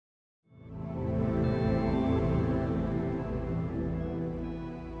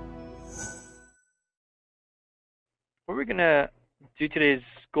what we're going to do today is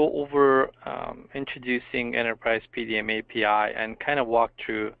go over introducing Enterprise PDM API and kind of walk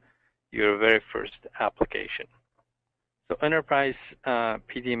through your very first application. So Enterprise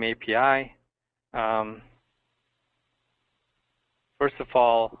PDM API, first of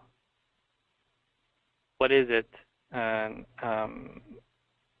all, what is it? And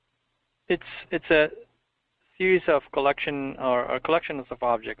it's a series of collections of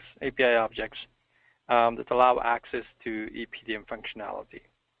objects, API objects, that allow access to EPDM functionality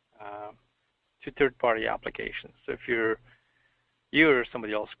to third-party applications. So if you're or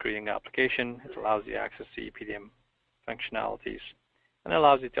somebody else creating an application, it allows you access to EPDM functionalities and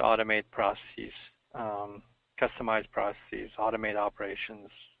allows you to automate processes, customize processes, automate operations,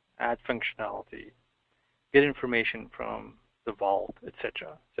 add functionality, get information from the vault,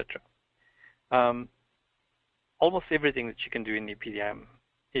 etc., etc. Almost everything that you can do in EPDM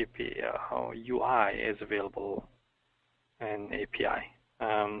UI is available in API.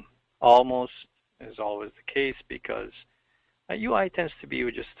 Almost is always the case because UI tends to be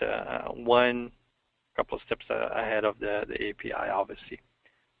just one couple of steps ahead of the API, obviously.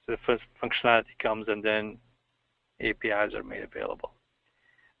 So the first functionality comes and then APIs are made available.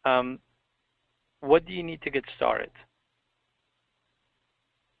 What do you need to get started?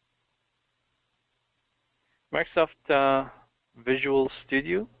 Microsoft Visual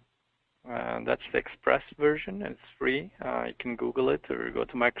Studio, that's the Express version. It's free. You can Google it or go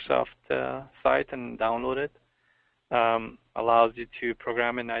to Microsoft site and download it. Allows you to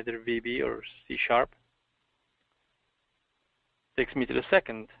program in either VB or C#. Takes me to the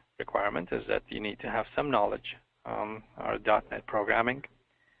second requirement, is that you need to have some knowledge or .NET programming.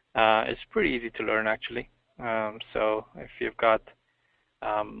 It's pretty easy to learn, actually. So if you've got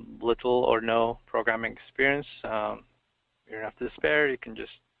little or no programming experience, you don't have to despair. You can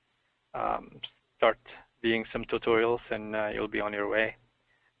just start viewing some tutorials and you'll be on your way.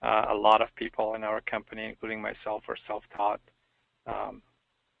 A lot of people in our company, including myself, are self-taught.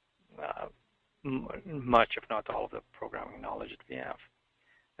 Much, if not all, of the programming knowledge that we have,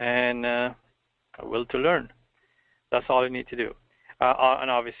 and a will to learn. That's all you need to do. And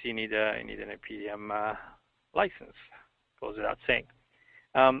obviously, you need an EPDM license. Goes without saying.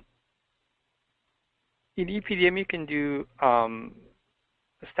 In EPDM, you can do a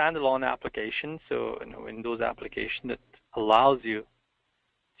standalone application. So, a Windows application that allows you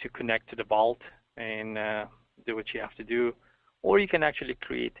to connect to the vault and do what you have to do, or you can actually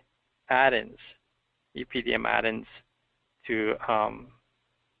create add-ins, EPDM add-ins to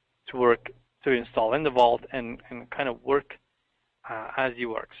install in the vault and kind of work as you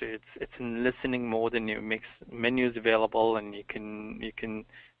work. So it's in listening mode, and you make menus available, and you can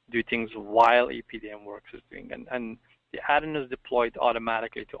do things while EPDM works is doing. And the add-in is deployed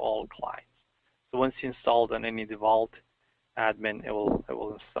automatically to all clients. So once you install on any Vault admin, it will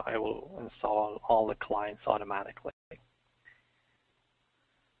install all the clients automatically.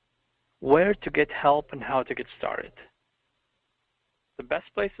 Where to get help and how to get started. The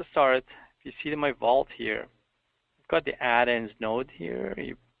best place to start, if you see my Vault here, I've got the add-ins node here.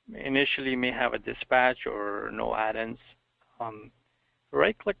 You initially may have a dispatch or no add-ins.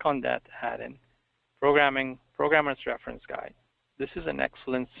 Right-click on that add-in, Programmer's Reference Guide. This is an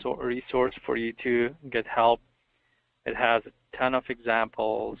excellent resource for you to get help. It has a ton of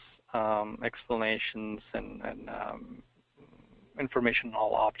examples, explanations, and information on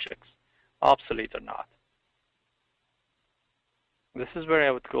all objects, obsolete or not. This is where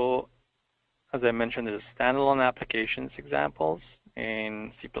I would go. As I mentioned, there's standalone applications examples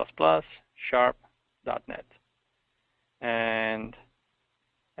in C++, Sharp, .NET, and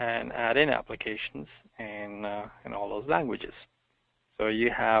add-in applications in all those languages. So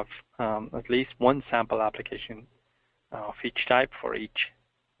you have at least one sample application of each type for each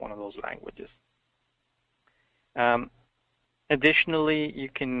one of those languages. Additionally, you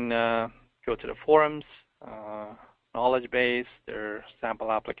can go to the forums, knowledge base. There are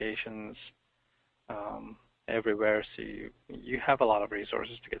sample applications everywhere, so you have a lot of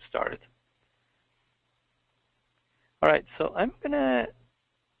resources to get started. All right, so I'm gonna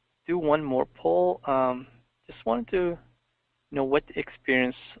do one more poll. Just wanted to know what the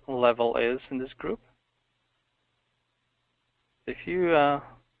experience level is in this group. If you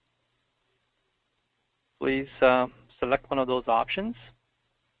please select one of those options.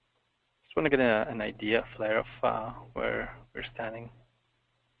 Just want to get an idea, a flare of where we're standing.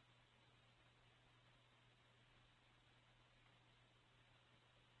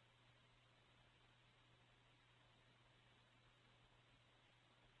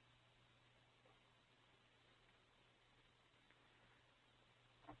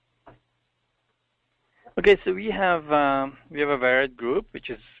 Okay, so we have a varied group, which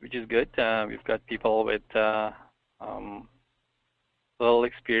is good. We've got people with little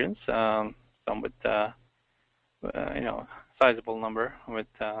experience, some with sizable number with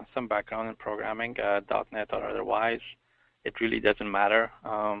some background in programming, .NET or otherwise. It really doesn't matter.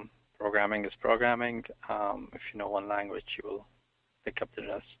 Programming is programming. If you know one language, you will pick up the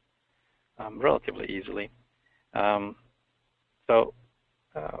rest relatively easily. So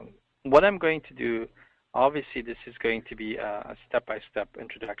what I'm going to do, obviously this is going to be a step-by-step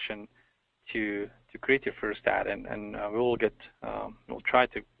introduction to create your first add-in, and we'll try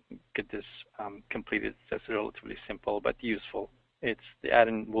to get this completed. It's relatively simple but useful. The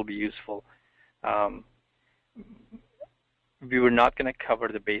add-in will be useful. We were not going to cover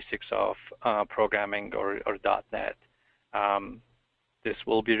the basics of programming or .NET. This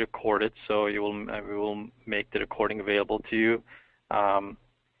will be recorded, so we will make the recording available to you.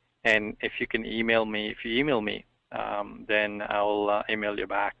 And if you email me, then I'll email you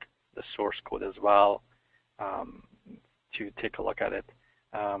back the source code as well to take a look at it.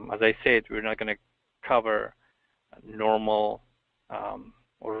 As I said, we're not going to cover normal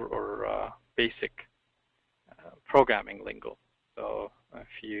or basic programming lingo. So if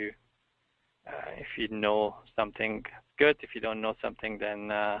you know something, good. If you don't know something,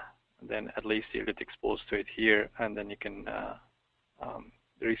 then at least you get exposed to it here, and then you can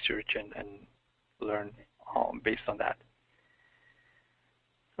research and learn based on that.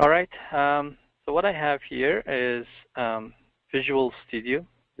 All right. So what I have here is Visual Studio.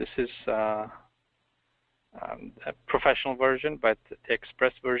 This is a professional version, but the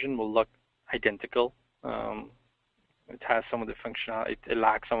Express version will look identical. It has some of the functionality. It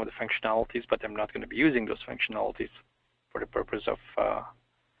lacks some of the functionalities, but I'm not going to be using those functionalities for the purpose of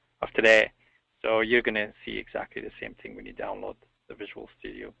today. So you're going to see exactly the same thing when you download the Visual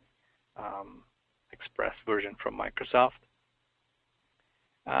Studio Express version from Microsoft.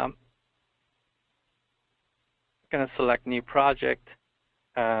 I'm going to select New Project.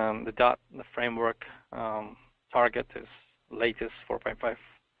 The framework target is latest 4.5.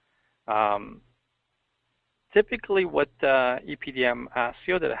 Typically, what EPDM asks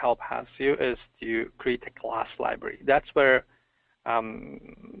you, that help asks you, is to create a class library. That's where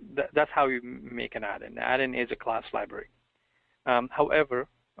that's how you make an add-in. Add-in is a class library. However,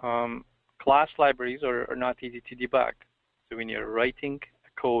 class libraries are not easy to debug. So when you're writing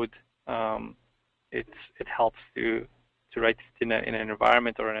a code, it helps to write it in an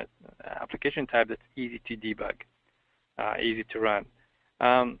environment or an application type that's easy to debug, easy to run.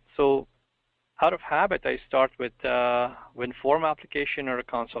 So out of habit, I start with WinForm application or a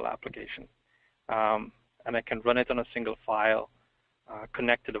console application, and I can run it on a single file,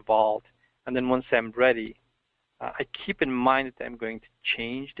 connect to the Vault, and then once I'm ready, I keep in mind that I'm going to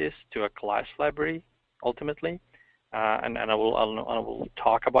change this to a class library ultimately, and I will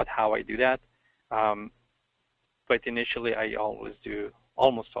talk about how I do that. But initially, I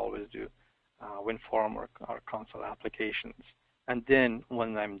almost always do WinForm or console applications. And then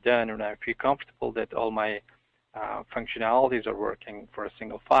when I'm done and I feel comfortable that all my functionalities are working for a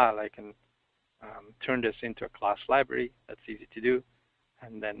single file, I can turn this into a class library. That's easy to do.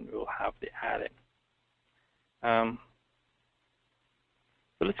 And then we'll have the add-in.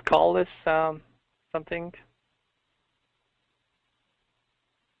 So let's call this something.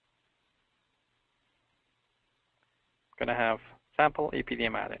 I'm going to have sample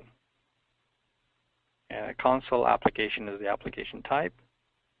EPDM add-in. And a console application is the application type.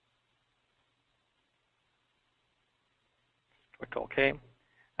 Click OK.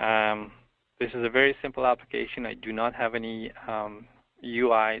 This is a very simple application. I do not have any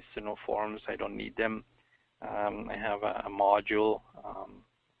UIs, so no forms. I don't need them. I have a module.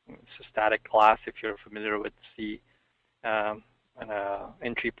 It's a static class if you're familiar with C, and an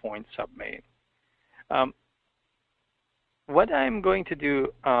entry point submain. What I'm going to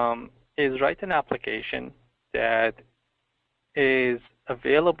do is write an application that is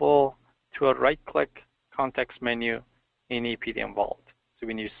available to a right-click context menu in EPDM Vault. So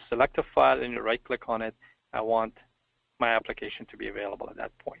when you select a file and you right-click on it, I want my application to be available at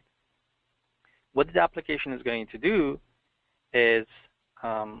that point. What the application is going to do is,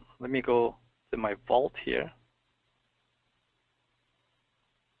 let me go to my Vault here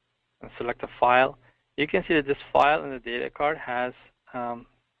and select a file. You can see that this file in the data card has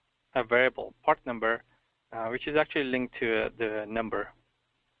a variable, part number, which is actually linked to the number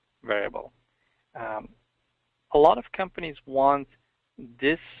variable. A lot of companies want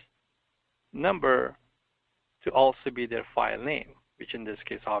this number to also be their file name, which in this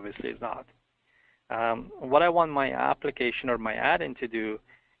case obviously is not. What I want my application or my add-in to do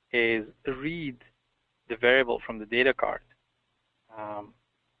is read the variable from the data card,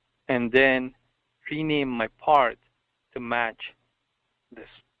 and then rename my part to match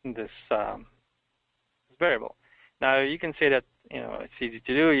this variable. Now you can say that it's easy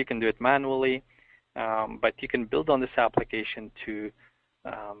to do. You can do it manually, but you can build on this application to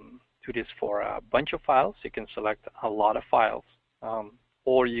do this for a bunch of files. You can select a lot of files,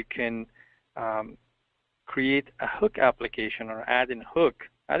 or you can create a hook application or add in hook.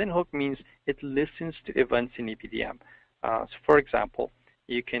 Add in hook means it listens to events in EPDM. So for example,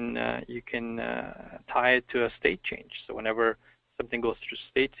 you can tie it to a state change. So whenever something goes through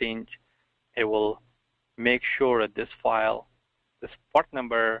state change, it will make sure that this file, this part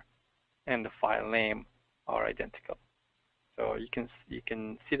number, and the file name are identical. So you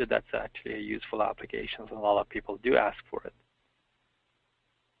can see that that's actually a useful application, and a lot of people do ask for it.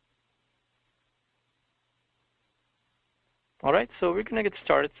 All right, so we're going to get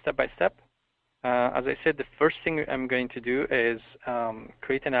started step by step. As I said, the first thing I'm going to do is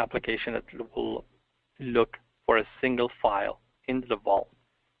create an application that will look for a single file in the vault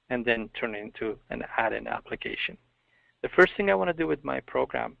and then turn it into an add-in application. The first thing I want to do with my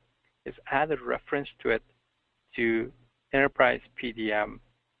program is add a reference to it to Enterprise PDM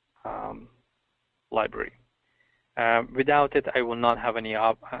library. Without it, I will not have any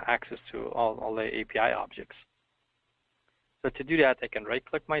access to all the API objects. So to do that, I can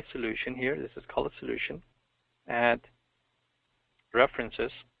right-click my solution here. This is called a solution. Add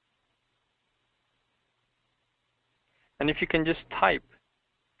references. And if you can just type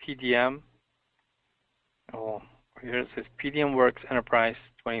PDM, oh, here it says PDMWorks Enterprise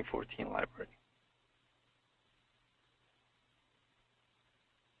 2014 library.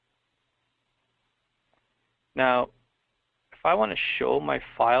 Now, if I want to show my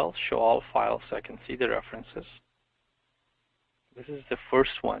files, show all files so I can see the references, this is the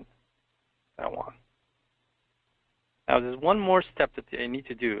first one I want. Now, there's one more step that I need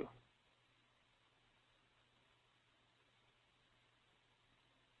to do.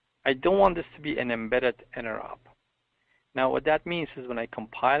 I don't want this to be an embedded interop. Now, what that means is when I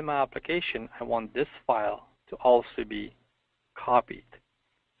compile my application, I want this file to also be copied.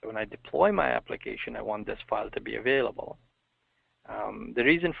 So when I deploy my application, I want this file to be available. The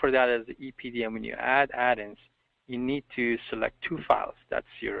reason for that is the EPDM, when you add add-ins, you need to select two files. That's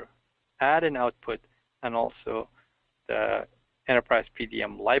your add-in output and also the Enterprise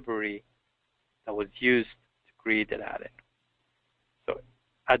PDM library that was used to create that add-in. So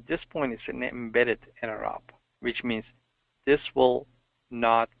at this point, it's an embedded interop, which means this will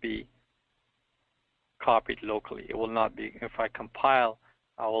not be copied locally. It will not be, if I compile,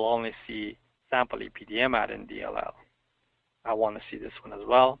 I will only see sample EPDM add-in DLL. I want to see this one as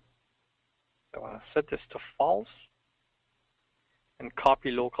well. So I want to set this to false, and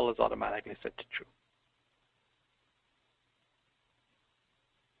copy local is automatically set to true.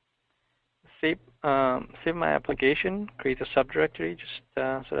 Save my application, create a subdirectory just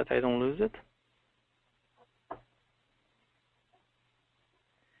so that I don't lose it.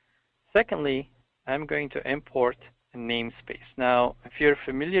 Secondly, I'm going to import a namespace. Now, if you're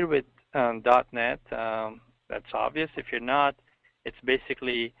familiar with .NET, that's obvious. If you're not, it's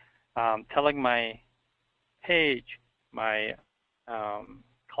basically telling my page, my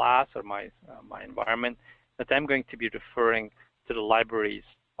class or my environment, that I'm going to be referring to the libraries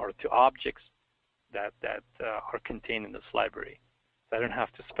or to objects that are contained in this library. So I don't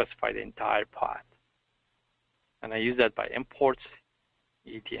have to specify the entire path. And I use that by imports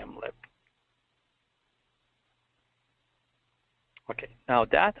EDMLib. Okay, now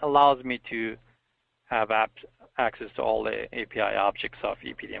that allows me to have access to all the API objects of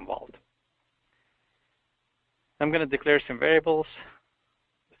EPDM Vault. I'm going to declare some variables.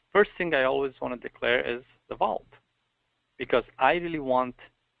 The first thing I always want to declare is the vault, because I really want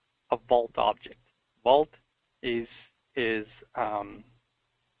a vault object. Vault is the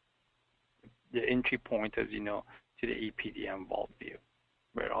entry point, as you know, to the EPDM Vault view,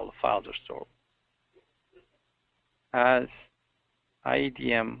 where all the files are stored. As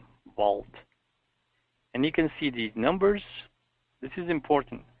IDM Vault. And you can see these numbers. This is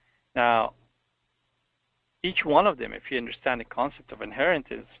important. Now, each one of them, if you understand the concept of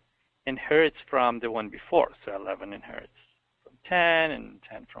inheritance, inherits from the one before. So 11 inherits from 10, and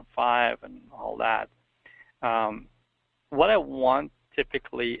 10 from 5, and all that. What I want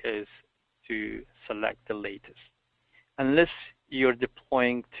typically is to select the latest, unless you're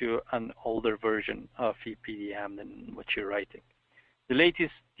deploying to an older version of EPDM than what you're writing. The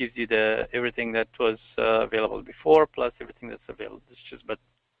latest gives you everything that was available before, plus everything that's available. But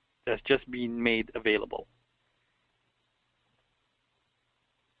that's just being made available.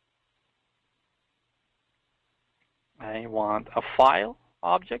 I want a file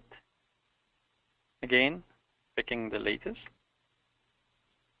object. Again, picking the latest.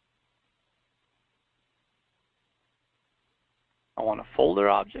 I want a folder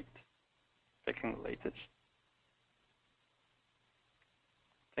object, picking the latest.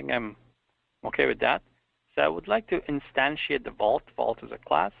 I think I'm okay with that. So I would like to instantiate the vault. Vault is a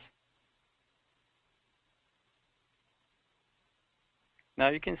class. Now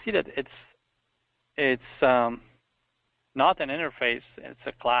you can see that it's not an interface. It's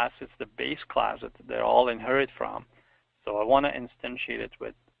a class. It's the base class that they're all inherit from. So I want to instantiate it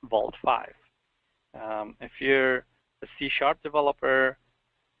with Vault 5. If you're a C# developer,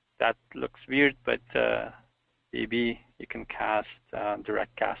 that looks weird, but maybe you can cast.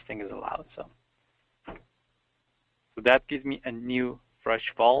 Direct casting is allowed. So that gives me a new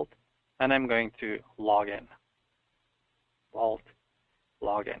fresh vault, and I'm going to log in. Vault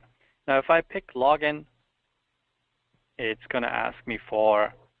login. Now, if I pick login, it's going to ask me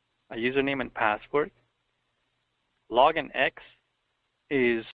for a username and password. Login X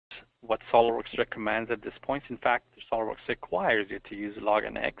is what SOLIDWORKS recommends at this point. In fact, SOLIDWORKS requires you to use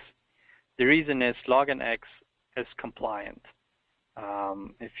login X. The reason is login X is compliant.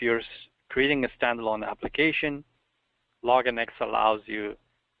 If you're creating a standalone application, login X allows you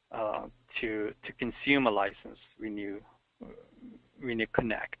to consume a license when you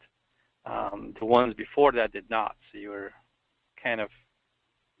connect. The ones before that did not, so you were kind of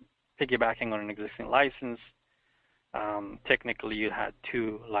piggybacking on an existing license. Technically, you had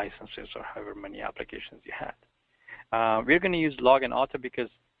 2 licenses or however many applications you had. We're going to use login auto because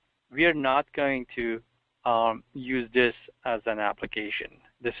we are not going to use this as an application.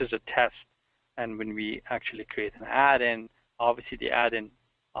 This is a test, and when we actually create an add-in, obviously the add-in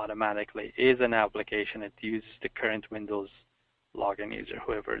automatically is an application. It uses the current Windows login user,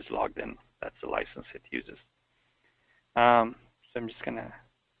 whoever is logged in. That's the license it uses. So I'm just going to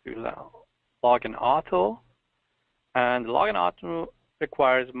do login auto. And login auto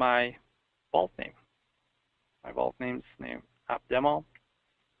requires my vault name. My vault name's name app demo.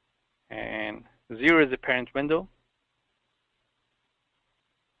 And 0 is the parent window.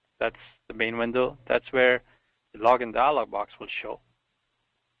 That's the main window. That's where the login dialog box will show.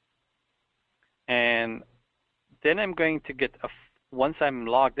 And then I'm going to get once I'm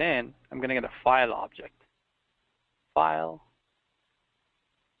logged in, I'm going to get a file object. File,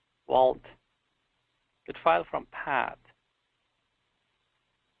 vault, get file from path.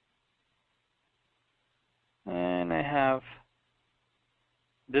 And I have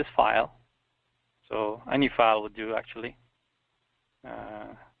this file. So any file would do actually.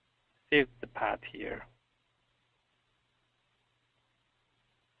 Save the path here.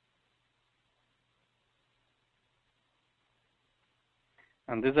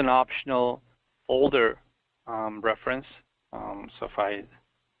 And this is an optional folder reference. So if I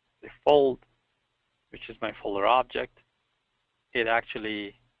say fold, which is my folder object, it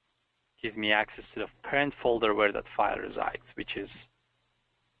actually gives me access to the parent folder where that file resides, which is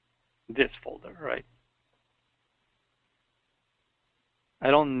this folder, right? I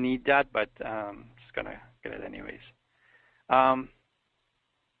don't need that, but I'm just going to get it anyways. Now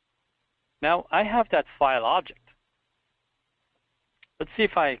I have that file object. Let's see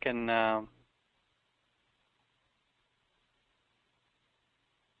if I can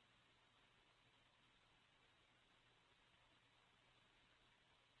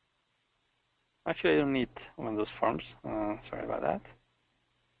actually I don't need Windows Forms. Sorry about that.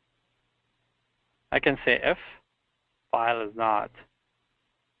 I can say if file is not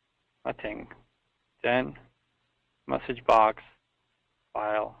nothing, then message box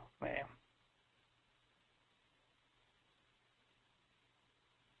file name.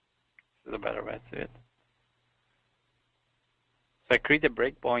 This is a better way to do it. So I create a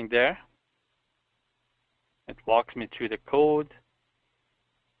breakpoint there. It walks me through the code.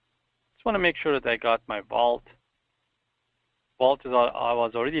 Just want to make sure that I got my vault. Vault is I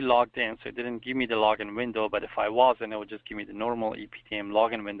was already logged in, so it didn't give me the login window, but if I wasn't, it would just give me the normal EPDM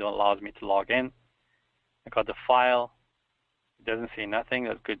login window, allows me to log in. I got the file. It doesn't say nothing,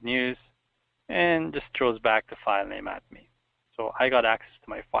 that's good news. And just throws back the file name at me. So I got access to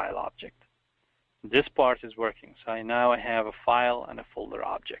my file object. This part is working. So now I have a file and a folder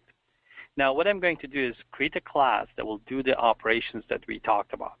object. Now what I'm going to do is create a class that will do the operations that we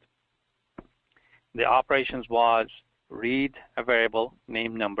talked about. The operations was read a variable,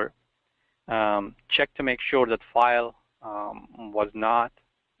 name, number, check to make sure that file was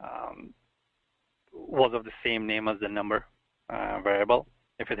of the same name as the number variable,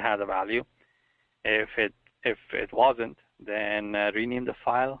 if it had a value. If it wasn't, then rename the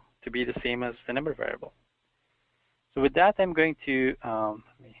file to be the same as the number variable. So with that, I'm going to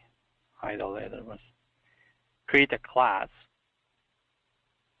let me hide all the other ones. Create a class.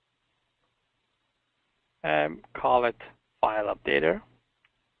 Call it file updater.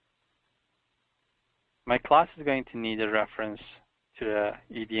 My class is going to need a reference to the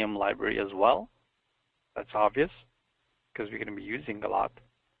EDM library as well. That's obvious because we're going to be using a lot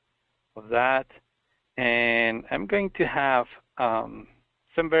of that. And I'm going to have some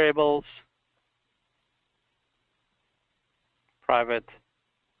variables, private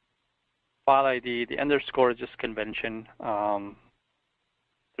file ID. The underscore is just convention to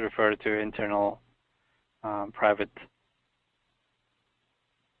refer to internal private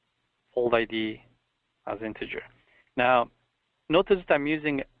fold ID as integer. Now, notice that I'm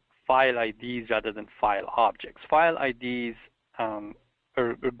using file IDs rather than file objects. File IDs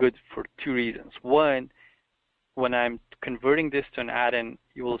are good for two reasons. One, when I'm converting this to an add-in,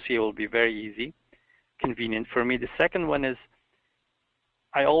 you will see it will be very easy, convenient for me. The second one is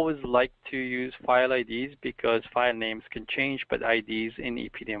I always like to use file IDs because file names can change, but IDs in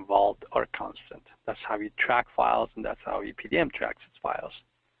EPDM Vault are constant. That's how you track files, and that's how EPDM tracks its files.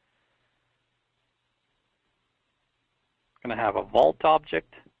 I'm going to have a Vault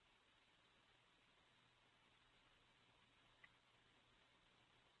object.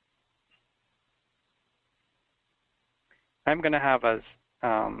 I'm going to have as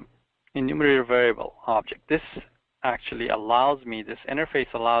enumerator variable object. This actually allows me, this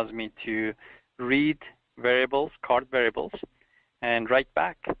interface allows me to read variables, card variables, and write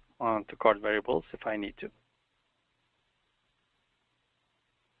back onto card variables if I need to.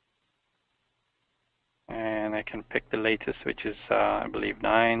 And I can pick the latest, which is, I believe,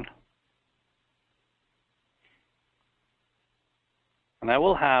 9. And I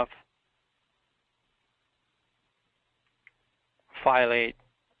will have file 8.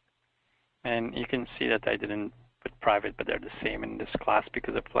 And you can see that I didn't put private, but they're the same in this class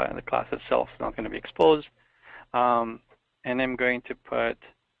because the class itself is not going to be exposed. And I'm going to put a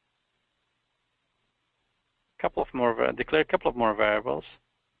couple of more, declare a couple of more variables.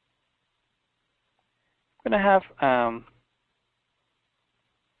 I'm going to have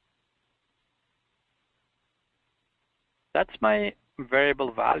that's my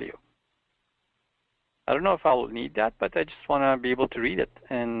variable value. I don't know if I'll need that, but I just want to be able to read it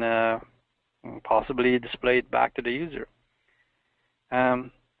and possibly display it back to the user. So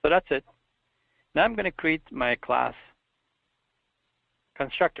that's it. Now I'm going to create my class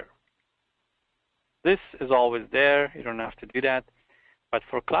constructor. This is always there. You don't have to do that. But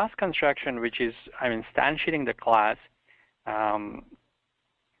for class construction, which is I'm instantiating the class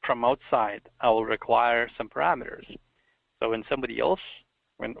from outside, I will require some parameters. So when somebody else,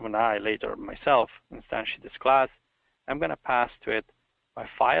 when I later myself instantiate this class, I'm going to pass to it my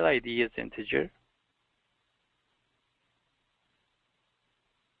file ID as integer,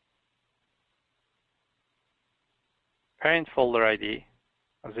 parent folder ID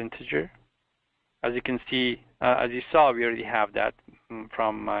as integer. As you can see, as you saw, we already have that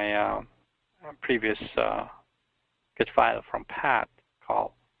from my previous get file from path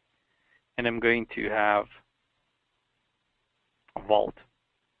call. And I'm going to have a vault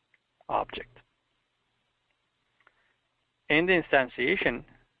object. In the instantiation,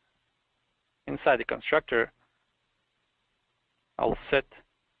 inside the constructor, I'll set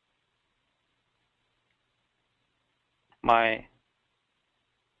my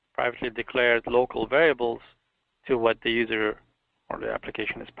privately declared local variables to what the user or the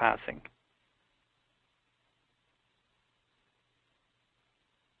application is passing.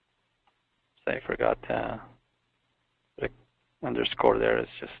 So I forgot the underscore there. It's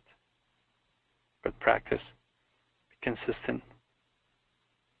just good practice. Be consistent.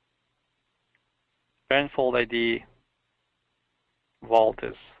 Parent fold ID, vault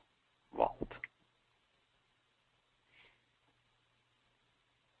is vault.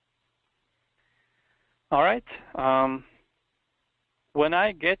 All right. When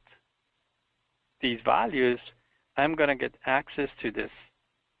I get these values, I'm going to get access to this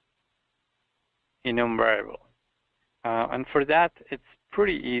enum variable. And for that, it's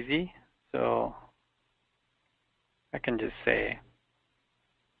pretty easy. So I can just say,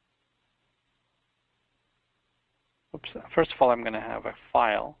 oops, first of all, I'm going to have a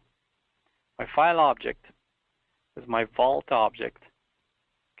file. My file object is my vault object.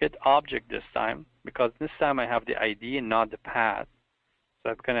 Get object this time, because this time I have the ID and not the path.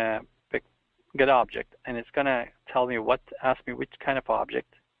 So I'm going to pick get object, and it's going to tell me what, ask me which kind of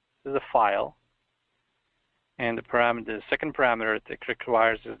object. This is a file. And the parameter, the second parameter it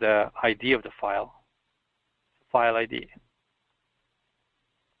requires is the ID of the file, file ID.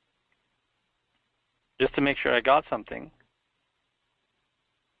 just to make sure I got something.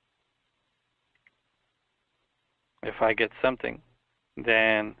 If I get something,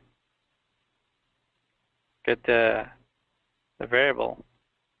 then get the variable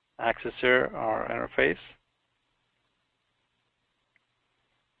accessor or interface.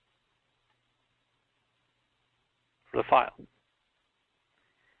 For the file.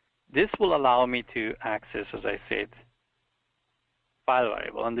 This will allow me to access, as I said, file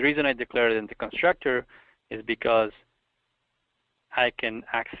variable. And the reason I declare it in the constructor is because I can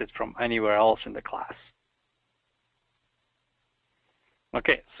access it from anywhere else in the class.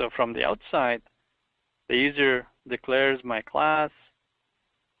 Okay, so from the outside, the user declares my class,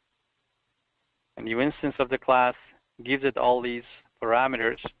 a new instance of the class, gives it all these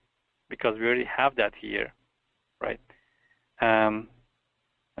parameters because we already have that here, right?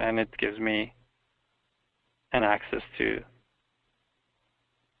 And it gives me an access to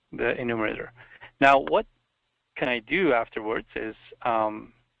the enumerator. Now, what can I do afterwards is I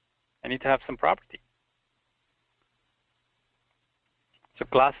need to have some property. So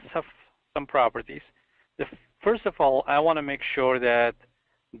classes have some properties. First of all, I want to make sure that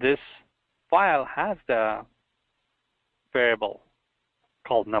this file has the variable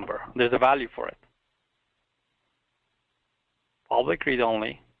called number. There's a value for it. Public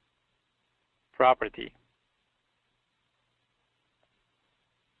read-only property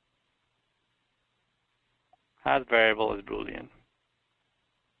has variable as Boolean,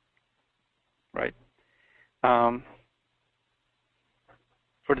 right?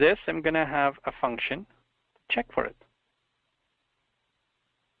 For this, I'm going to have a function to check for it.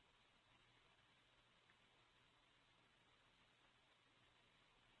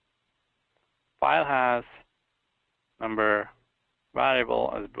 File has number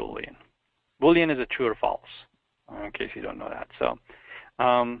variable as Boolean. Boolean is a true or false, in case you don't know that. So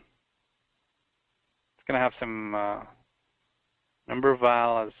it's going to have some number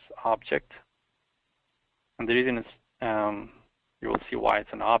val as object. And the reason is you will see why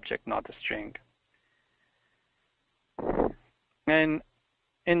it's an object, not a string. And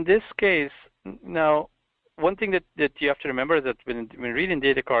in this case, now, one thing that you have to remember is that when reading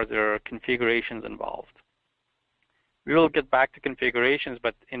data cards, there are configurations involved. We will get back to configurations,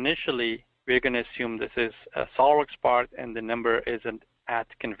 but initially, we're going to assume this is a SOLIDWORKS part and the number is an at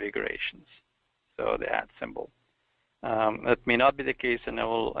configurations, so the at symbol. That may not be the case, and I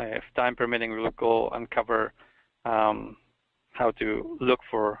will, if time permitting, we will go uncover how to look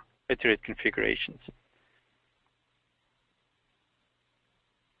for iterate configurations.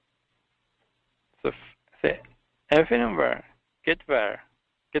 So if number get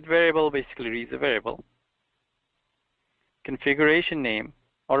variable basically reads a variable. Configuration name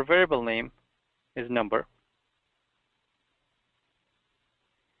or variable name is number.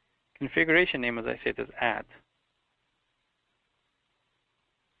 Configuration name, as I said, is add.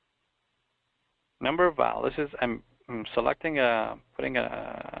 Number val. This is I'm selecting putting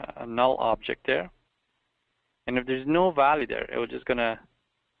a null object there, and if there's no value there, it will just gonna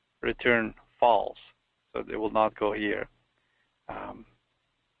return false. So it will not go here.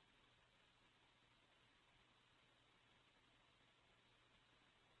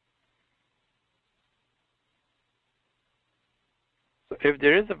 So if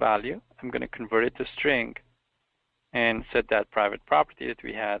there is a value, I'm going to convert it to string and set that private property that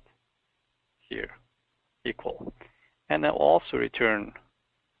we had here equal. And I'll also return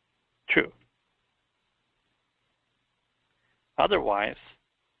true. Otherwise,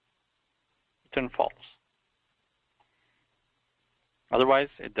 return false. Otherwise,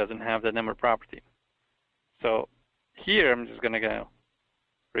 it doesn't have the number property. So here, I'm just going to go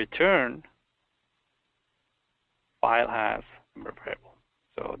return file has number variable.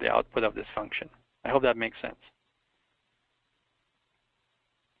 So the output of this function. I hope that makes sense.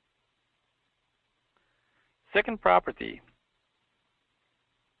 Second property,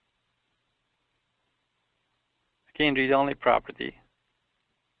 again, read-only property,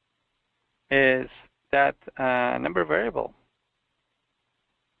 is that number variable.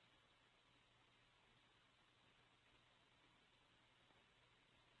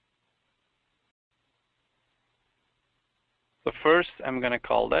 So first, I'm going to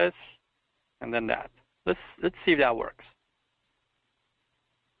call this, and then that. Let's see if that works.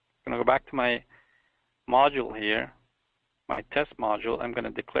 I'm going to go back to my module here, my test module. I'm going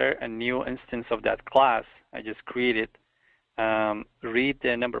to declare a new instance of that class I just created. Read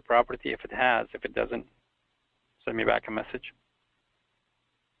the number property if it has. If it doesn't, send me back a message.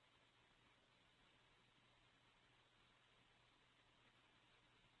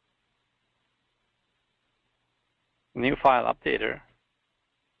 New file updater.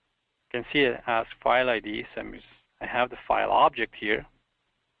 You can see it as file ID. So I have the file object here.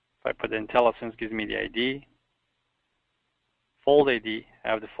 If I put IntelliSense, gives me the ID. Fold ID, I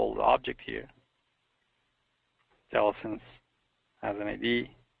have the fold object here. IntelliSense has an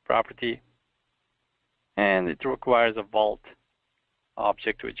ID property, and it requires a vault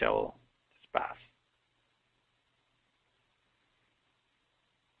object, which I will just pass.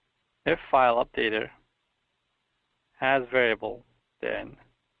 If file updater has variable, then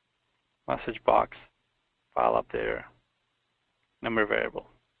message box file updater number variable.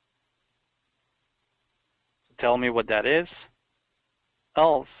 So tell me what that is.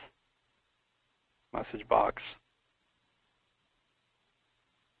 Else message box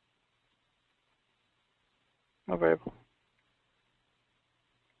no variable.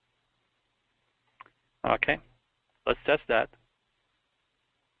 Okay, let's test that.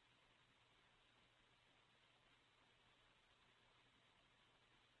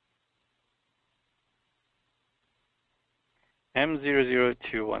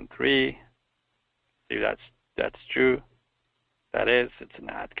 M00213. See if that's true. That is, it's an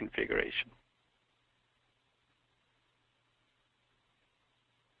add configuration.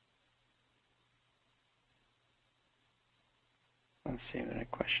 Let's see if there are any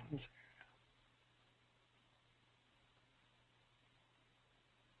questions.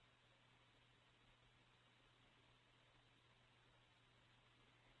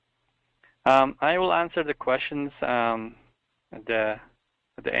 I will answer the questions at the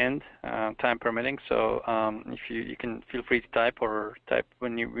end, time permitting. So if you can feel free to type or type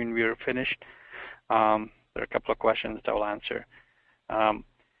when we are finished. There are a couple of questions that I will answer.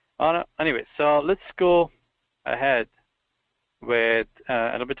 Anyway, so let's go ahead with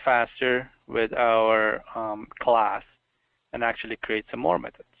a little bit faster with our class and actually create some more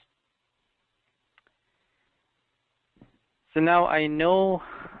methods. So now I know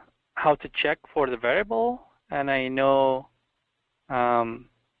how to check for the variable, and I know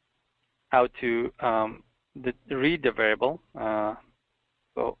how to read the variable.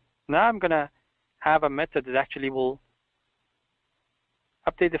 So now I'm going to have a method that actually will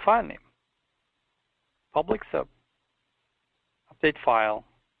update the file name. Public sub update file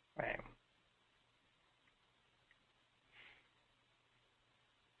name.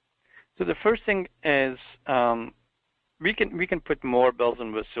 So the first thing is we can put more bells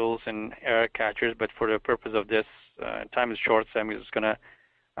and whistles and error catchers, but for the purpose of this, time is short, so I'm just going to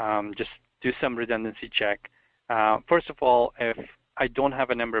just do some redundancy check. First of all, if I don't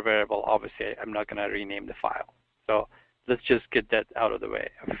have a number variable, obviously I'm not going to rename the file. So let's just get that out of the way.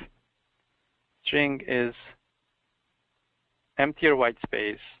 If string is empty or white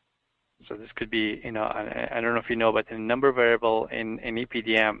space, so this could be, you know, I don't know if you know, but in a number variable in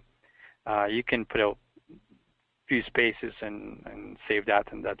EPDM, you can put a few spaces and save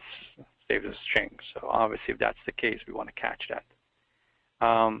that, and that's saved as a string. So obviously, if that's the case, we want to catch that.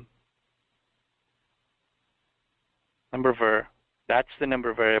 Number var, that's the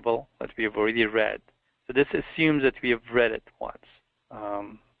number variable that we have already read. So this assumes that we have read it once.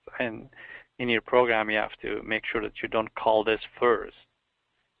 And in your program, you have to make sure that you don't call this first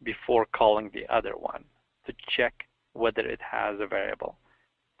before calling the other one to check whether it has a variable.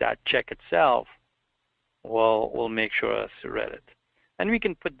 That check itself will make sure it's read it. And we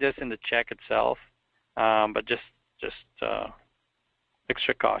can put this in the check itself, but just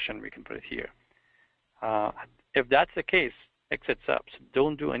extra caution, we can put it here. If that's the case, exits up, so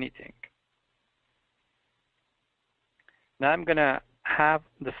don't do anything. Now I'm going to have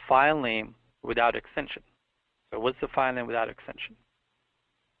the file name without extension. So what's the file name without extension?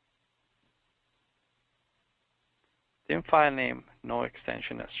 Same file name, no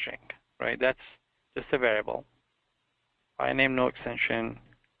extension as string, right? That's just a variable. File name, no extension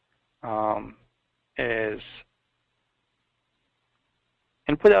is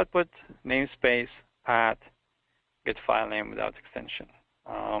input output namespace path get file name without extension.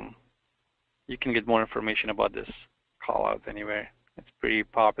 You can get more information about this callout anywhere. It's pretty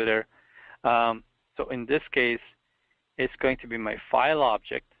popular. So in this case, it's going to be my file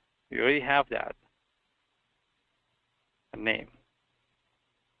object. We already have that. A name.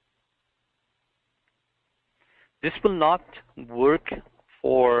 This will not work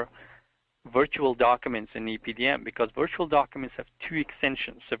for virtual documents in EPDM because virtual documents have two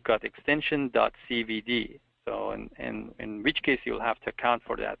extensions. They've got extension.cvd. So in which case you'll have to account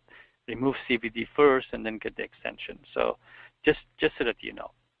for that. Remove CVD first and then get the extension. So just so that you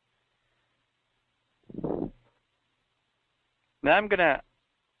know. Now I'm going to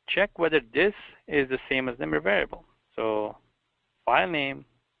check whether this is the same as number variable. So file name,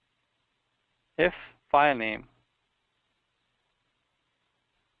 if file name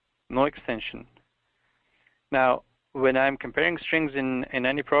no extension. Now, when I'm comparing strings in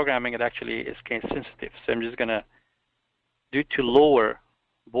any programming, it actually is case sensitive. So I'm just going to do to lower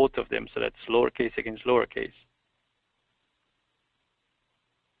both of them, so that's lowercase against lowercase.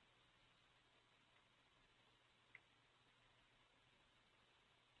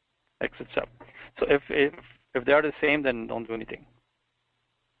 Exit sub. So if they are the same, then don't do anything.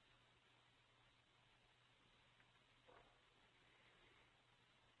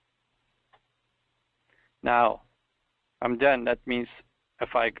 Now I'm done. That means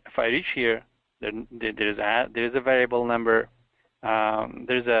if I reach here, then there is a variable number.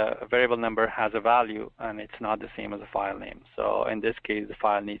 There's a variable number has a value, and it's not the same as a file name. So in this case, the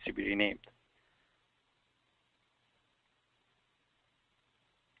file needs to be renamed.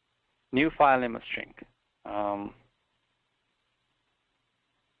 New file name of string.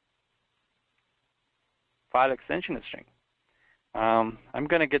 File extension is string. I'm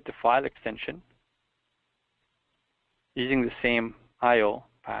going to get the file extension using the same IO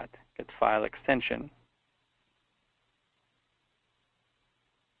path. Get file extension.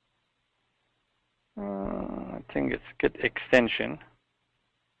 I think it's get extension,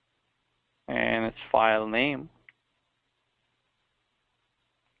 and it's file name.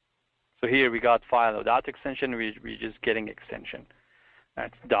 So here we got file without extension. We're just getting extension.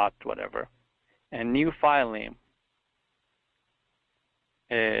 That's dot whatever. And new file name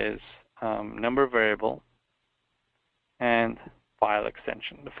is number variable and file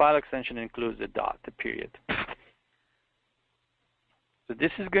extension. The file extension includes the dot, the period. So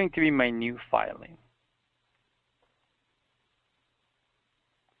this is going to be my new file name.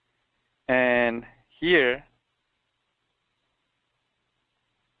 And here,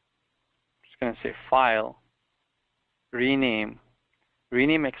 I'm just going to say file, rename.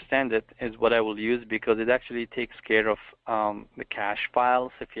 Rename extended is what I will use because it actually takes care of the cache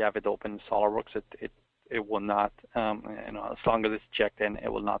files. If you have it open in SOLIDWORks, it will not, you know, as long as it's checked in,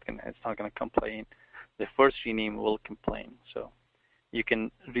 it's not going to complain. The first rename will complain. So you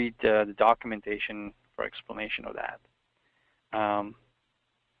can read the documentation for explanation of that.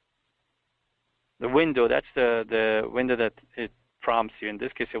 The window, that's the window that it prompts you. In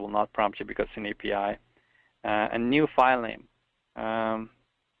this case, it will not prompt you because it's an API. A new file name.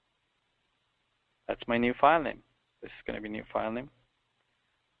 That's my new file name. This is going to be new file name.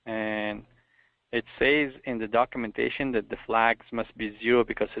 And it says in the documentation that the flags must be 0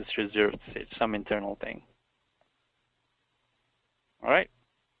 because it's reserved. It's some internal thing. All right.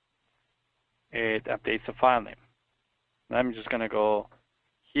 It updates the file name. I'm just going to go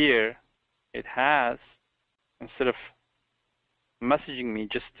here. It has, instead of messaging me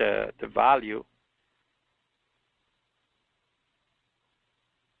just the value,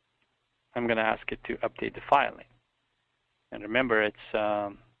 I'm going to ask it to update the file name. And remember, it's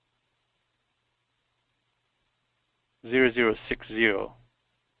 0060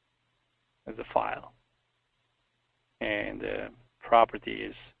 is the file. And the property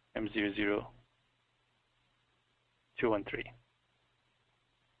is M00213.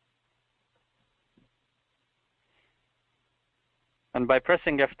 And by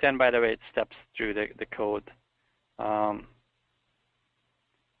pressing F10, by the way, it steps through the code. So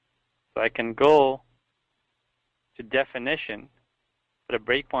I can go to definition, put a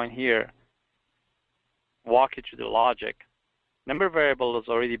breakpoint here, walk it through the logic. Number variable has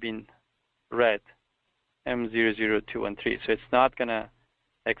already been read, M00213, so it's not going to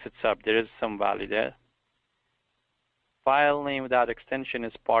exit sub. There is some value there. File name without extension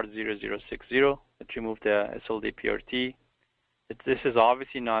is part 0060. Let's remove the SOLIDPRT. This is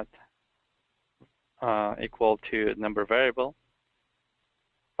obviously not equal to number variable.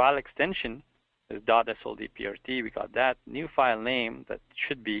 File extension is .SOLIDPRT. We got that. New file name that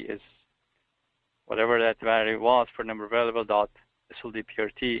should be is whatever that value was for number variable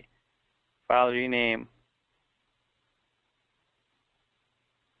 .SOLIDPRT. File rename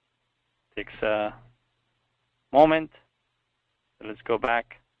takes a moment. So let's go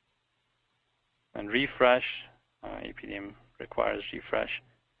back and refresh. EPDM requires refresh.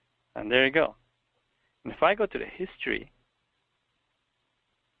 And there you go. And if I go to the history,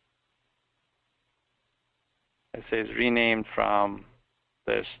 it says renamed from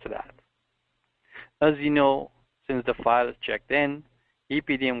this to that. As you know, since the file is checked in,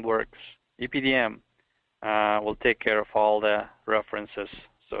 EPDM will take care of all the references.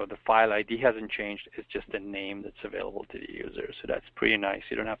 So the file ID hasn't changed. It's just the name that's available to the user. So that's pretty nice.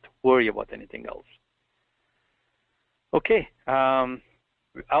 You don't have to worry about anything else. Okay,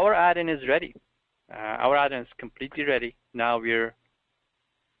 our add-in is ready. Our add-in is completely ready. Now we're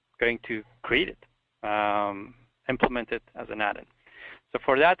going to create it, implement it as an add-in. So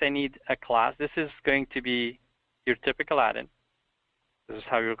for that, I need a class. This is going to be your typical add-in. This is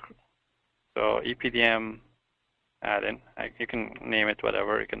how you, so EPDM add-in. You can name it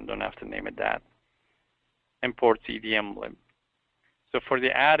whatever. You don't have to name it that. Imports EDM lib. So for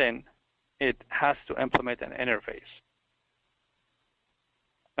the add-in, it has to implement an interface.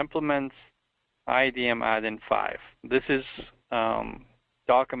 Implements IDM add-in 5. This is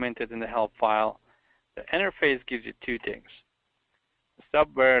documented in the help file. The interface gives you two things. Stub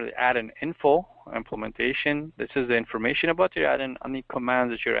where the add-in info, implementation. This is the information about your add-in, any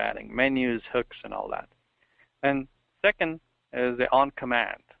commands that you're adding, menus, hooks, and all that. And second is the on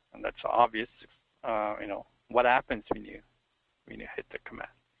command, and that's obvious. What happens when you hit the command.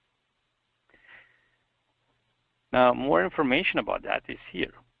 Now, more information about that is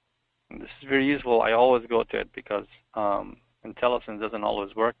here. And this is very useful. I always go to it because IntelliSense doesn't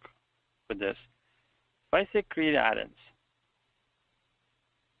always work with this. If I say create add-ins,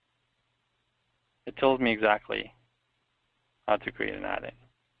 it tells me exactly how to create an add-in.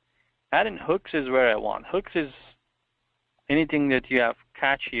 Add-in hooks is where I want. Hooks is anything that you have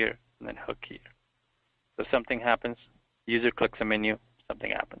catch here and then hook here. So something happens, user clicks a menu,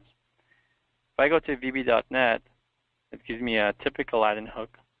 something happens. If I go to vb.net, it gives me a typical add-in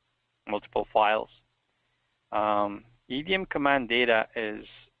hook, multiple files. EDM command data is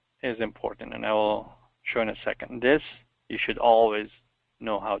important, and I will show in a second. This you should always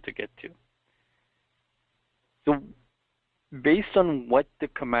know how to get to. So based on what the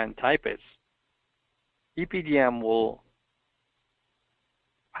command type is, EPDM will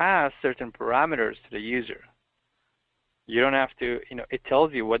pass certain parameters to the user. You don't have to, it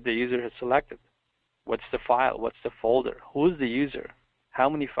tells you what the user has selected. What's the file? What's the folder? Who's the user? How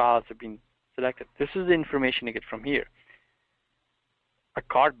many files have been selected? This is the information you get from here. A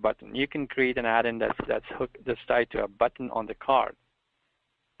card button. You can create an add-in that's tied to a button on the card.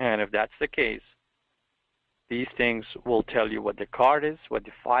 And if that's the case, these things will tell you what the card is, what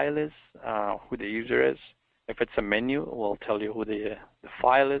the file is, who the user is. If it's a menu, it will tell you who the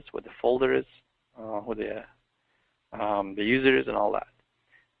file is, what the folder is, who the user is, and all that.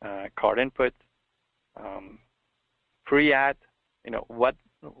 Card input, pre-add.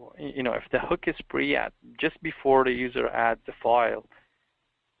 If the hook is pre-add, just before the user adds the file,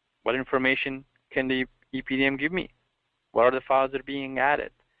 what information can the EPDM give me? What are the files that are being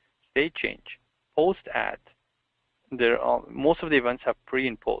added? State change, post-add. Most of the events have pre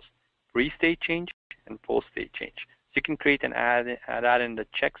and post. Pre-state change and post-state change. So you can create an add-in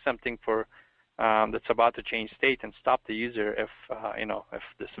that checks something for that's about to change state and stop the user if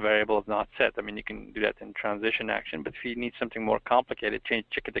this variable is not set. I mean, you can do that in transition action, but if you need something more complicated, check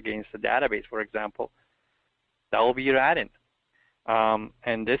it against the database, for example, that will be your add-in.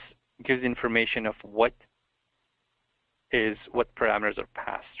 And this gives information of what parameters are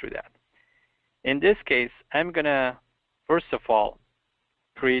passed through that. In this case, I'm going to, first of all,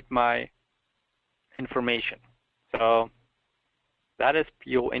 create my information. So that is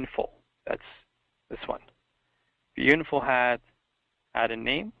PO info. That's this one. PO info had a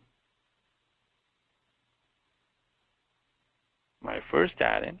name. My first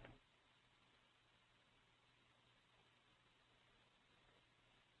add-in.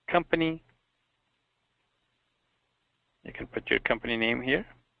 Company. You can put your company name here.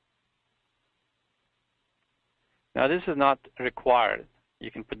 Now this is not required.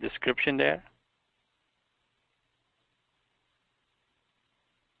 You can put description there.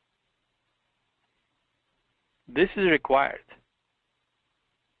 This is required.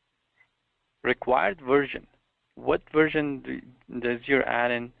 Required version. What version does your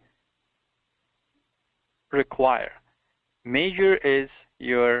add-in require? Major is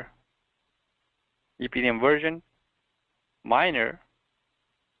your EPDM version. Minor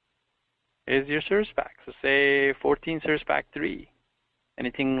is your service pack. So say 14 service pack 3.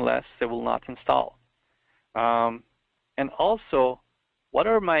 Anything less, it will not install. And also, what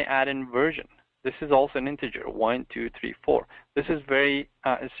are my add-in version? This is also an integer, 1, 2, 3, 4. This is very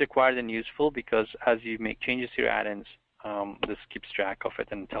it's required and useful because as you make changes to your add-ins, this keeps track of it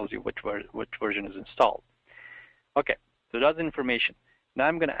and tells you which version is installed. Okay, so that's information. Now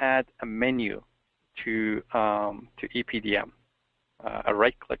I'm going to add a menu to EPDM, a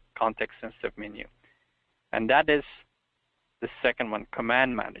right-click context-sensitive menu, and that is the second one,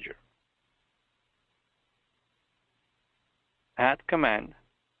 Command Manager. Add command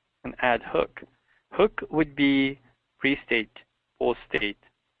and add hook. Hook would be pre-state, post-state,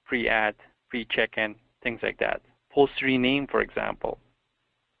 pre-add, pre-check-in, things like that. Post-rename, for example.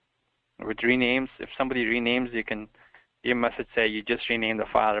 With renames, if somebody renames, you can give a message say, you just renamed the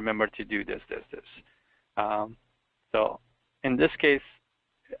file, remember to do this, this, this. So in this case,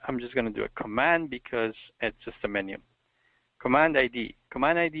 I'm just going to do a command because it's just a menu. Command ID.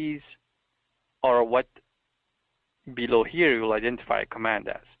 Command IDs are what below here you will identify a command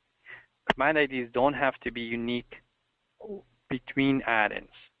as. Command IDs don't have to be unique between add-ins.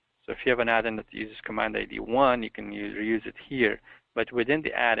 So if you have an add-in that uses command ID 1, you can reuse it here. But within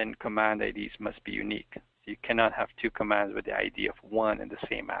the add-in, command IDs must be unique. So you cannot have two commands with the ID of 1 in the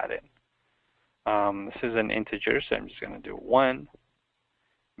same add-in. This is an integer, so I'm just going to do 1.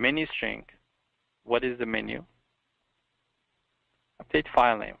 Menu string. What is the menu? Update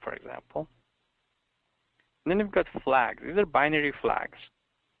file name, for example. And then we've got flags. These are binary flags.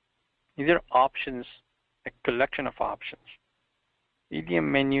 These are options, a collection of options. PDM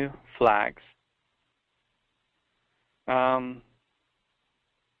menu flags. In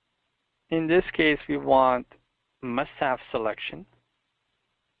this case, we want must-have selection.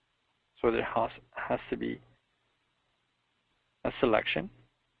 So there has to be a selection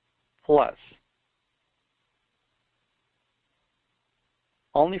plus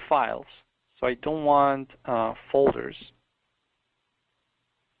only files. So I don't want folders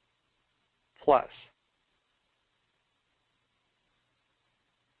plus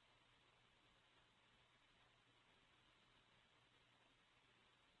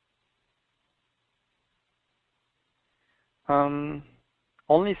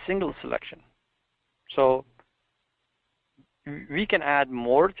only single selection. So we can add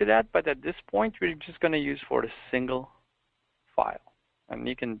more to that, but at this point we're just going to use for a single file. And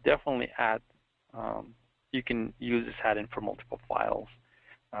you can definitely add, you can use this add-in for multiple files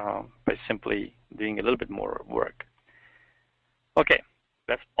by simply doing a little bit more work. Okay,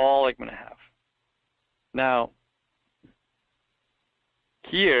 that's all I'm going to have. Now,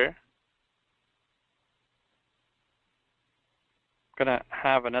 here, I'm going to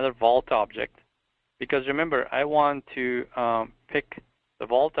have another vault object because remember, I want to pick the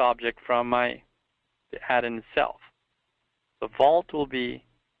vault object from the add-in itself. The vault will be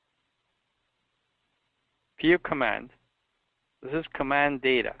PO command. This is command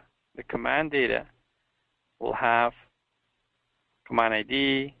data. The command data will have command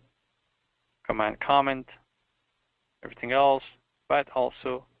ID, command comment, everything else, but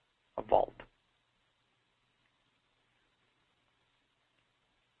also a vault.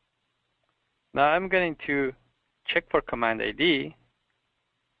 Now I'm going to check for command ID.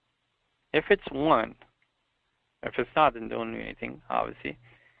 If it's 1, if it's not, then don't do anything, obviously.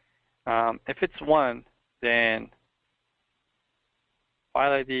 If it's 1, then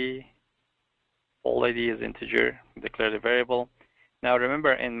file ID, fold ID is integer, declare the variable. Now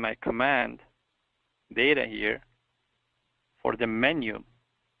remember in my command data here, for the menu,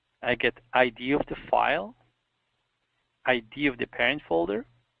 I get ID of the file, ID of the parent folder,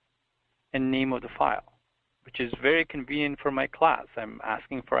 and name of the file, which is very convenient for my class. I'm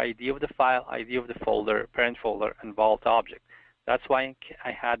asking for ID of the file, ID of the folder, parent folder, and vault object. That's why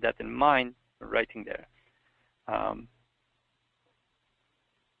I had that in mind writing there.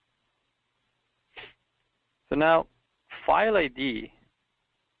 So now, file ID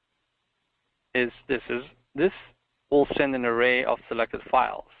is this will send an array of selected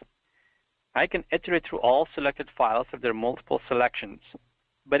files. I can iterate through all selected files if there are multiple selections.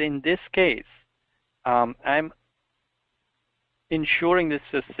 But in this case, I'm ensuring this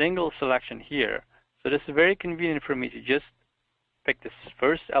is a single selection here. So this is very convenient for me to just pick this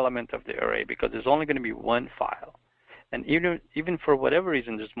first element of the array because there's only going to be one file. And even for whatever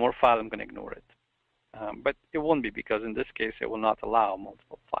reason, there's more file, I'm going to ignore it. But it won't be because in this case, it will not allow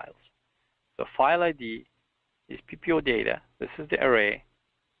multiple files. So file ID is PPO data. This is the array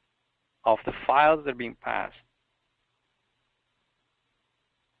of the files that are being passed.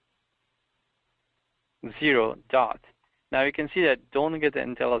 0 dot. Now you can see that don't get the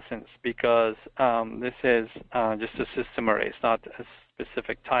IntelliSense because this is just a system array. It's not a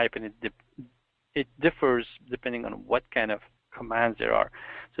specific type, and it differs depending on what kind of commands there are.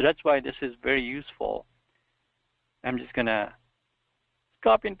 So that's why this is very useful. I'm just gonna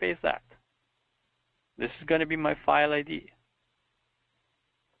copy and paste that. This is going to be my file ID,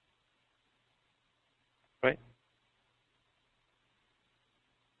 right?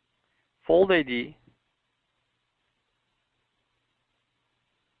 Fold ID.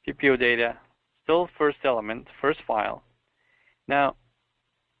 PPO data, still first element, first file. Now,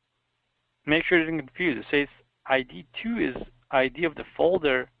 make sure you don't confuse. It says ID2 is ID of the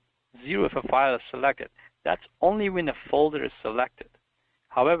folder, 0 if a file is selected. That's only when a folder is selected.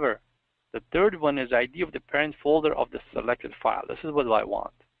 However, the third one is ID of the parent folder of the selected file. This is what I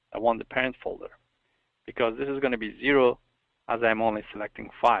want. I want the parent folder because this is going to be 0 as I'm only selecting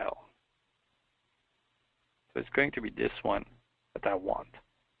file. So it's going to be this one that I want.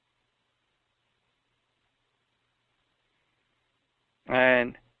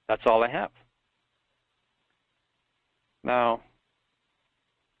 And that's all I have. Now,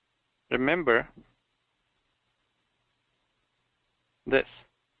 remember this.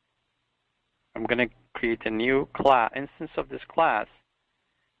 I'm going to create a new instance of this class,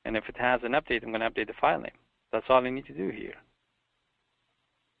 and if it has an update, I'm going to update the file name. That's all I need to do here.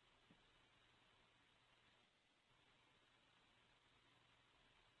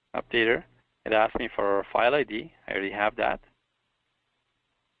 Updater, it asks me for file ID. I already have that.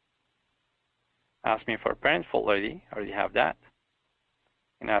 Asks me for parent folder ID. I already have that.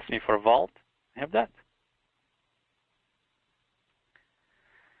 And asks me for vault. I have that.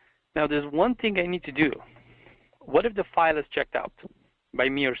 Now, there's one thing I need to do. What if the file is checked out by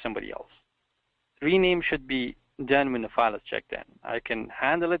me or somebody else? Rename should be done when the file is checked in. I can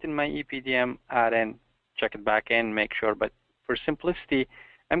handle it in my EPDM, add in, check it back in, make sure. But for simplicity,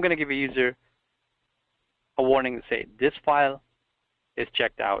 I'm going to give a user a warning to say, this file is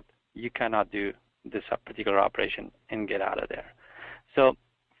checked out. You cannot do this particular operation and get out of there. So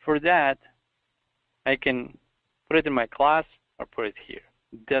for that, I can put it in my class or put it here.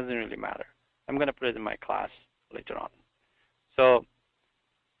 It doesn't really matter. I'm going to put it in my class later on. So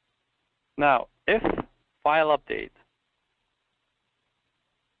now, if file update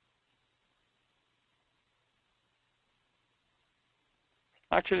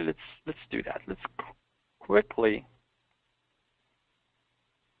actually, let's do that. Let's quickly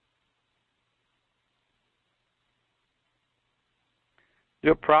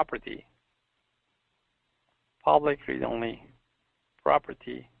do a property. Public read-only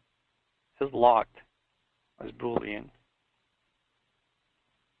property is locked as Boolean.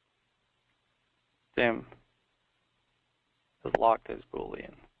 Dim is locked as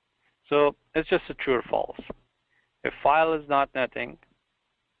Boolean. So it's just a true or false. If file is not nothing,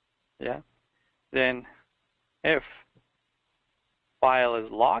 yeah, then if file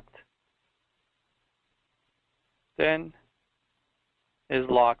is locked, then is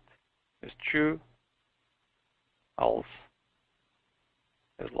locked is true, else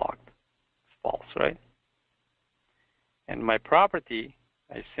is locked is false, right? And my property,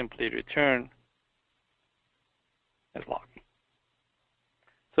 I simply return is locked.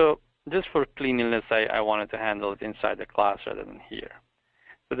 So just for cleanliness, I wanted to handle it inside the class rather than here.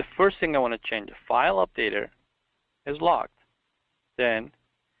 So the first thing I want to change, the file updater is locked. Then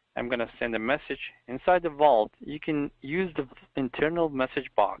I'm going to send a message inside the vault. You can use the internal message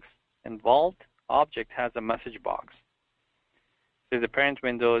box, and vault object has a message box. So the parent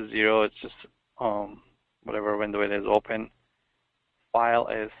window is 0, it's just whatever window it is open. File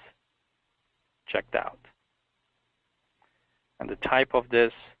is checked out. And the type of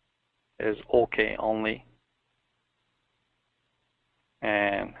this is OK only.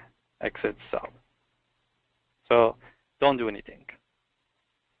 And exit sub. So don't do anything.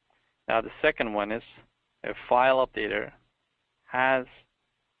 Now the second one is if file updater has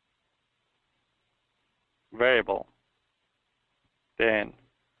variable, then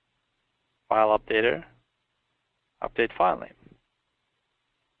file updater update file name.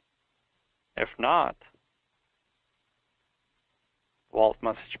 If not, vault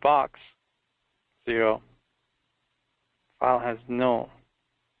message box 0, file has no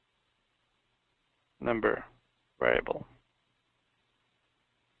number variable.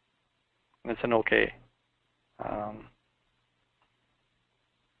 And it's an OK.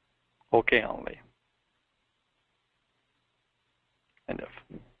 OK only. End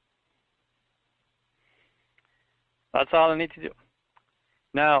of. That's all I need to do.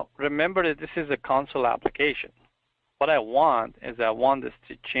 Now, remember that this is a console application. What I want is I want this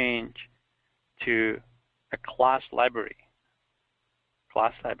to change to a class library.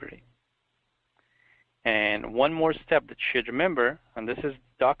 Class library. And one more step that you should remember, and this is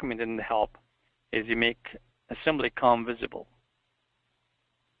documented in the help, is you make assembly com visible.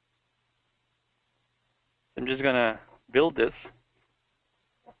 I'm just going to build this.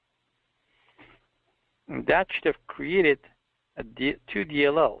 And that should have created two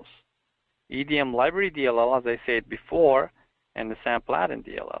DLLs. EDM library DLL, as I said before, and the sample add-in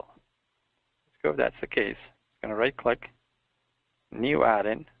DLL. Let's go if that's the case. I'm going to right click, new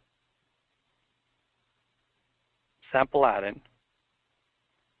add-in, sample add-in.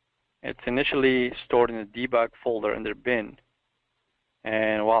 It's initially stored in the debug folder under bin.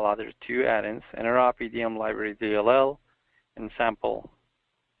 And voila, there's two add-ins, interop EDM library DLL and sample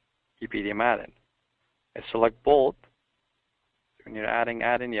EPDM add-in. I select both. When you're adding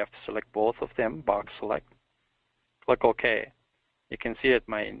add-in, you have to select both of them, box select. Click OK. You can see that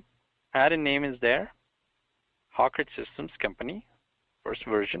my add-in name is there, Hawkridge Systems Company, first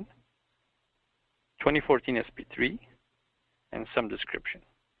version, 2014 SP3. and some description,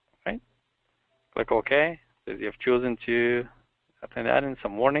 right? Click OK. It says you have chosen to add in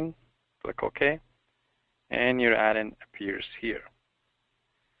some warning. Click OK, and your add-in appears here.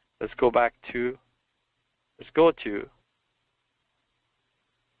 Let's go to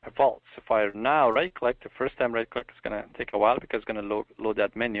defaults. If I now right-click, the first time right-click is going to take a while because it's going to load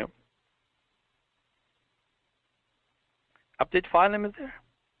that menu. Update file name is there.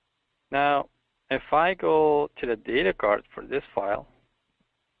 Now, if I go to the data card for this file,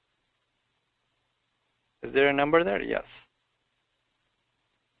 is there a number there? Yes.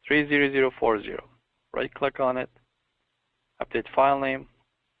 30040. Right-click on it. Update file name.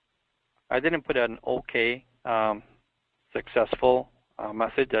 I didn't put an OK successful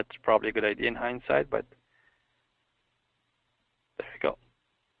message. That's probably a good idea in hindsight, but there you go.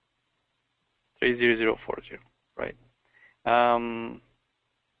 30040, right?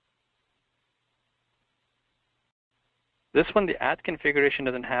 This one, the add configuration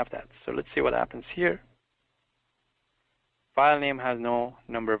doesn't have that. So let's see what happens here. File name has no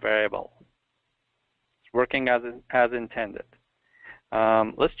number variable. It's working as intended.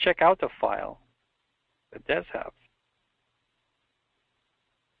 Let's check out a file that does have.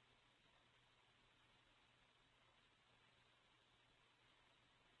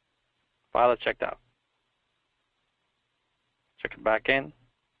 File is checked out. Check it back in.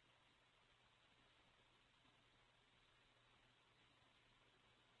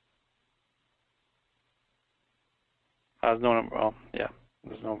 Has no number. Oh, yeah,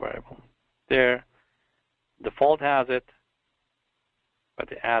 there's no variable there. Default has it, but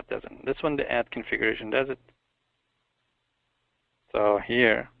the add doesn't. This one, the add configuration does it. So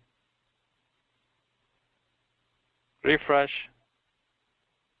here, refresh.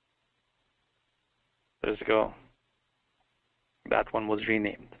 There's go. That one was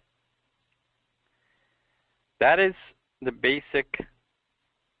renamed. That is the basic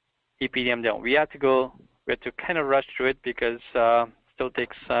EPDM demo. We had to kind of rush through it because still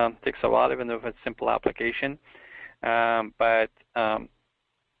takes a while, even though it's a simple application. We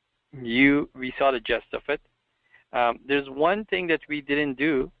saw the gist of it. There's one thing that we didn't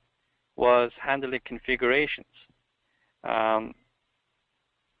do was handle the configurations. The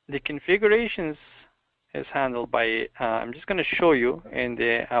configurations is handled by, I'm just going to show you in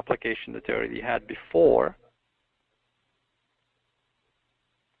the application that I already had before.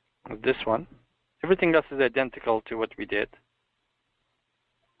 This one. Everything else is identical to what we did.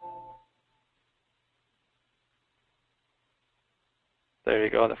 There you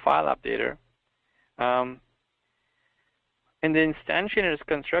go, the file updater. In the instantiator's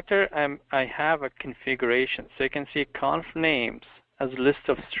constructor, I have a configuration. So you can see conf names as a list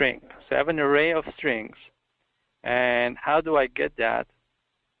of strings. So I have an array of strings. And how do I get that?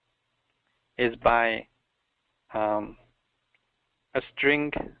 Is by a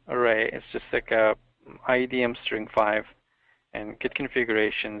string array. It's just like a IDM string 5. And get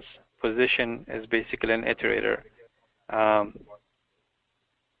configurations. Position is basically an iterator.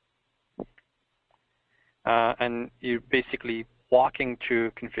 And you're basically walking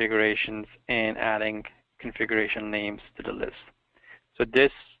through configurations and adding configuration names to the list. So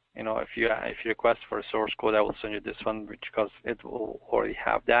this, if you request for a source code, I will send you this one because it will already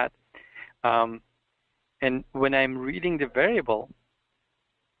have that. And when I'm reading the variable,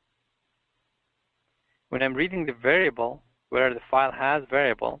 where the file has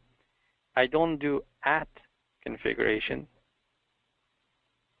variable, I don't do at configuration.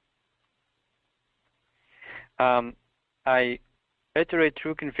 I iterate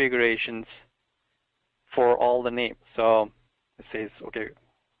through configurations for all the names. So it says, okay,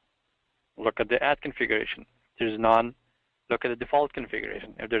 look at the add configuration. If there's none, look at the default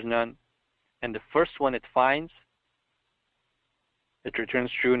configuration. If there's none, and the first one it finds, it returns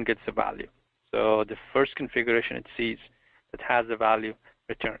true and gets a value. So the first configuration it sees that has the value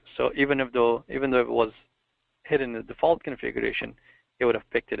returns. So even though it was hidden in the default configuration, it would have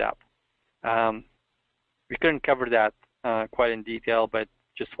picked it up. We couldn't cover that quite in detail, but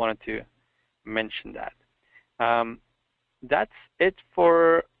just wanted to mention that. That's it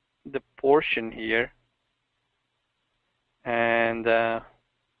for the portion here. And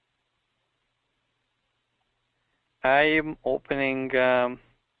I'm opening time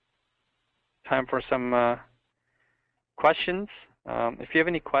for some questions. If you have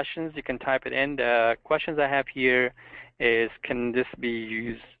any questions, you can type it in. The questions I have here is, can this be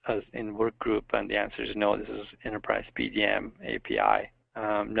used as in workgroup? And the answer is no. This is Enterprise PDM API.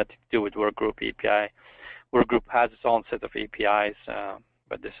 Nothing to do with workgroup API. Workgroup has its own set of APIs,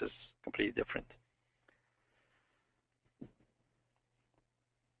 but this is completely different.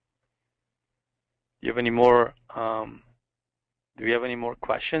 Do you have any more Do we have any more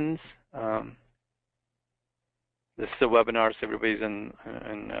questions? This is a webinar, so everybody's in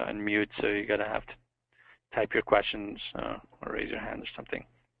mute, so you gotta have to type your questions or raise your hand or something.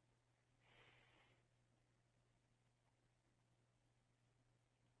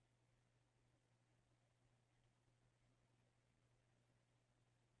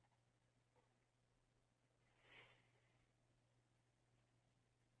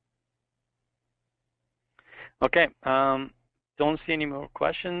 Okay, don't see any more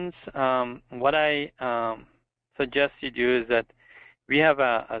questions. What I suggest you do is that we have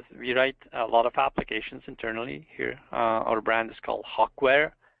we write a lot of applications internally here. Our brand is called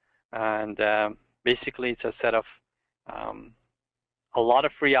Hawkware, and basically it's a set of a lot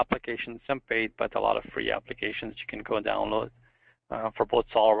of free applications, some paid, but a lot of free applications you can go download for both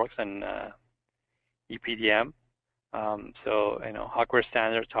SOLIDWORKS and EPDM. So, you know, Hawkware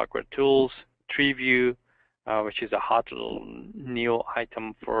standards, Hawkware tools, TreeView, which is a hot little new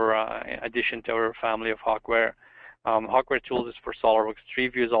item for addition to our family of Hawkware. Hawkware tools is for SOLIDWORKS.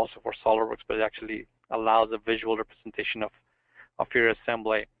 TreeView is also for SOLIDWORKS, but it actually allows a visual representation of your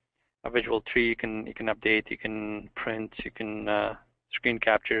assembly. A visual tree you can update, you can print, you can screen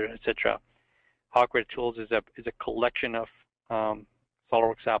capture, etc. Hawkware tools is a collection of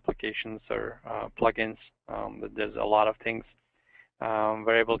SOLIDWORKS applications or plugins. There's a lot of things.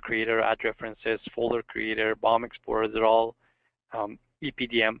 Variable creator, add references, folder creator, BOM explorer, they're all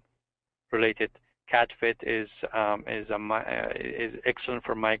EPDM related. CatFit is excellent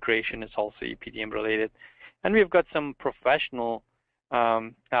for migration. It's also EPDM related, and we've got some professional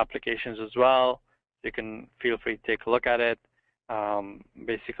applications as well. You can feel free to take a look at it.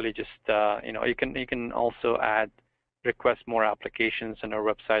 Basically, just you know, you can also request more applications on our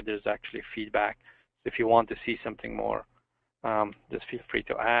website. There's actually feedback. If you want to see something more, just feel free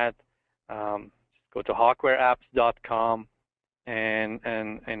to add. Go to hawkwareapps.com and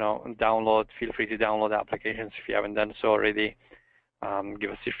you know, download. Feel free to download applications if you haven't done so already.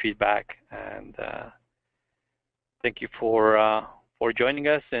 Give us your feedback, and thank you for joining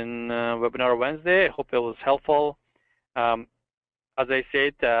us in Webinar Wednesday. I hope it was helpful. As I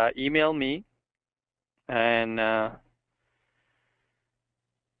said, email me, and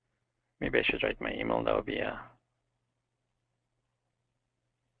maybe I should write my email. That would be a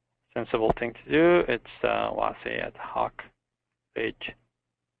sensible thing to do. It's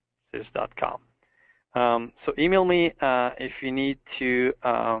wase@hawkpagesys.com. So email me if you need to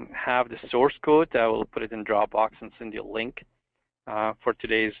have the source code. I will put it in Dropbox and send you a link for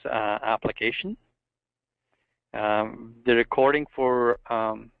today's application. The recording for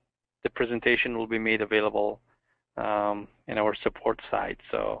the presentation will be made available in our support site.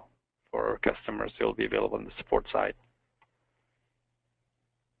 So for our customers, it will be available on the support site.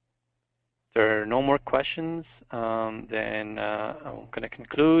 If there are no more questions, then I'm going to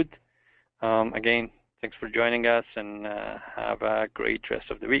conclude. Again, thanks for joining us, and have a great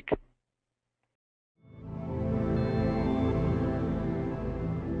rest of the week.